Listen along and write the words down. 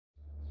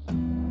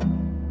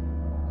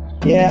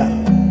Yeah.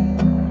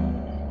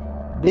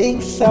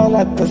 Big sun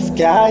at the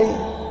sky.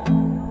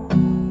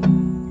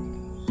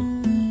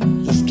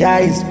 The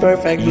sky is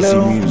perfect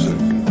blue.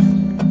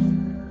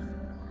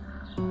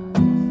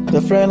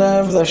 The front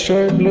of the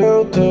shirt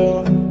blue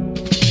too.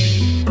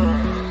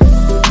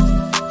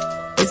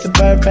 It's a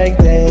perfect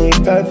day,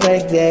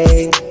 perfect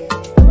day.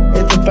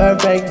 It's a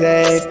perfect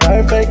day,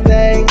 perfect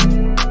day.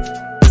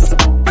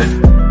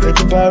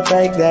 It's a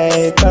perfect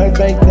day,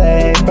 perfect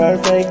day,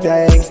 perfect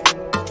day.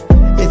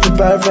 It's a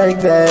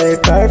perfect day,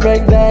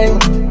 perfect day.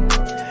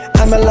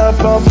 I'm in love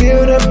for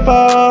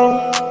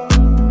beautiful.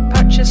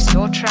 Purchase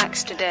your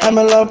tracks today. I'm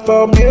in love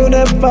for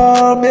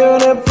beautiful,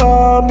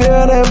 beautiful,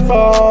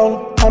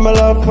 beautiful. I'm in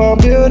love for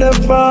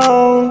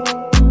beautiful.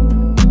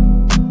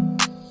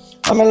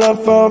 I'm in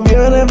love for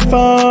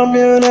beautiful,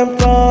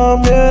 beautiful,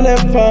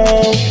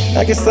 beautiful.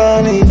 Like a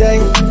sunny day,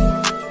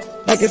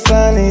 like a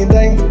sunny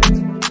day.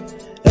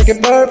 Like a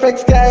perfect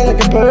sky,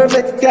 like a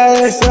perfect sky,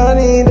 like a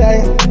sunny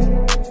day.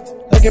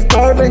 Like a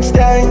perfect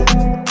sky,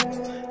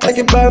 like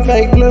a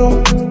perfect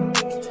blue.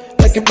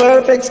 Like a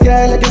perfect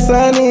sky, like a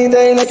sunny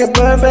day, like a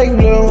perfect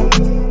blue.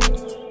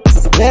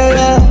 Yeah,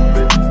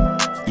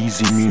 yeah.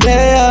 Easy music.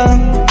 Yeah,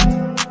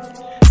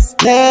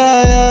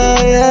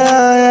 yeah, yeah,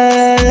 yeah,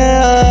 yeah,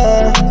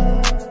 yeah.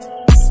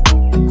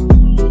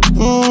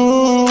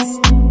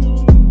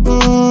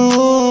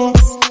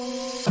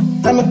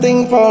 I'm a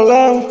thing for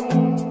love,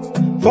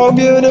 for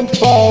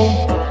beautiful.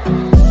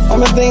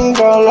 I'm a thing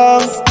for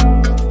love,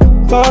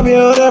 for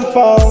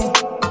beautiful.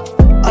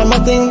 I'm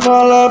a thing for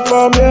love,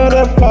 for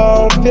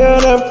beautiful,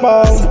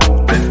 beautiful.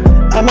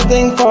 I'm a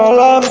thing for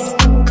love,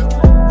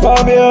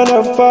 for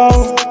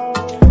beautiful.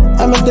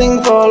 I'm a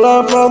thing for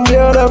love, for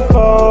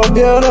beautiful,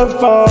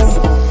 beautiful.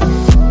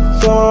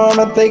 So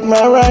I'ma take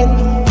my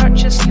ride.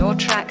 Purchase your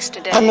tracks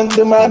today. I'ma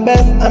do my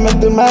best, I'ma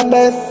do my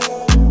best.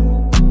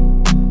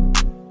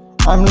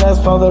 I'm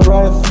less for the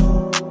rest.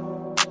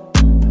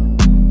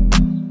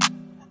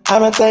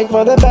 I'ma take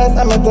for the best,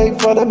 I'ma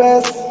take for the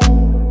best.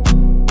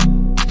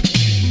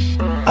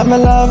 I'm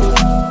in love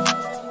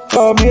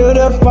for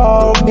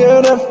beautiful,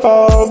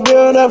 beautiful,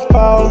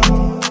 beautiful.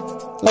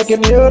 Like a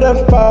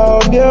beautiful,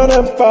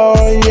 beautiful,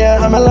 yeah,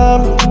 I'm in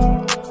love.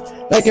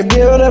 Like a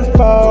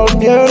beautiful,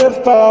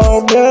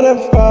 beautiful,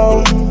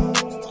 beautiful.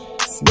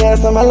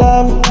 Yes, I'm in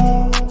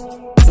love.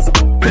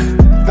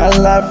 I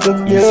love the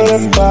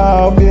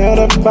beautiful,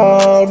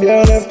 beautiful,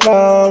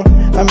 beautiful.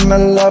 I'm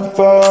in love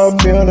for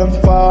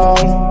beautiful.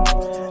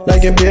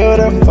 Like a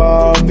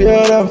beautiful,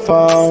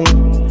 beautiful.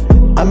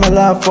 I'm in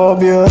love for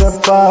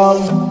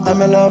beautiful.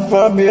 I'm in love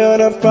for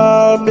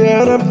beautiful,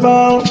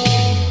 beautiful.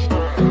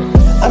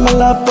 I'm in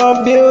love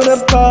for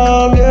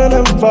beautiful,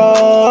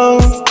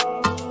 beautiful.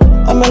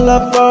 I'm in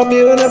love for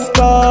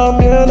beautiful,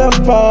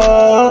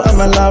 beautiful.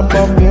 I'm in love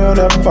for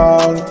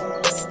beautiful.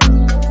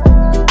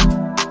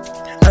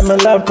 I'm in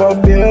love for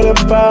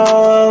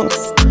beautiful,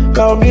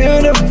 for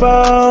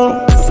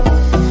beautiful.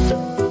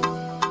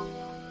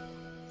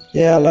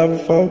 Yeah, I love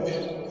it,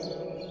 folks.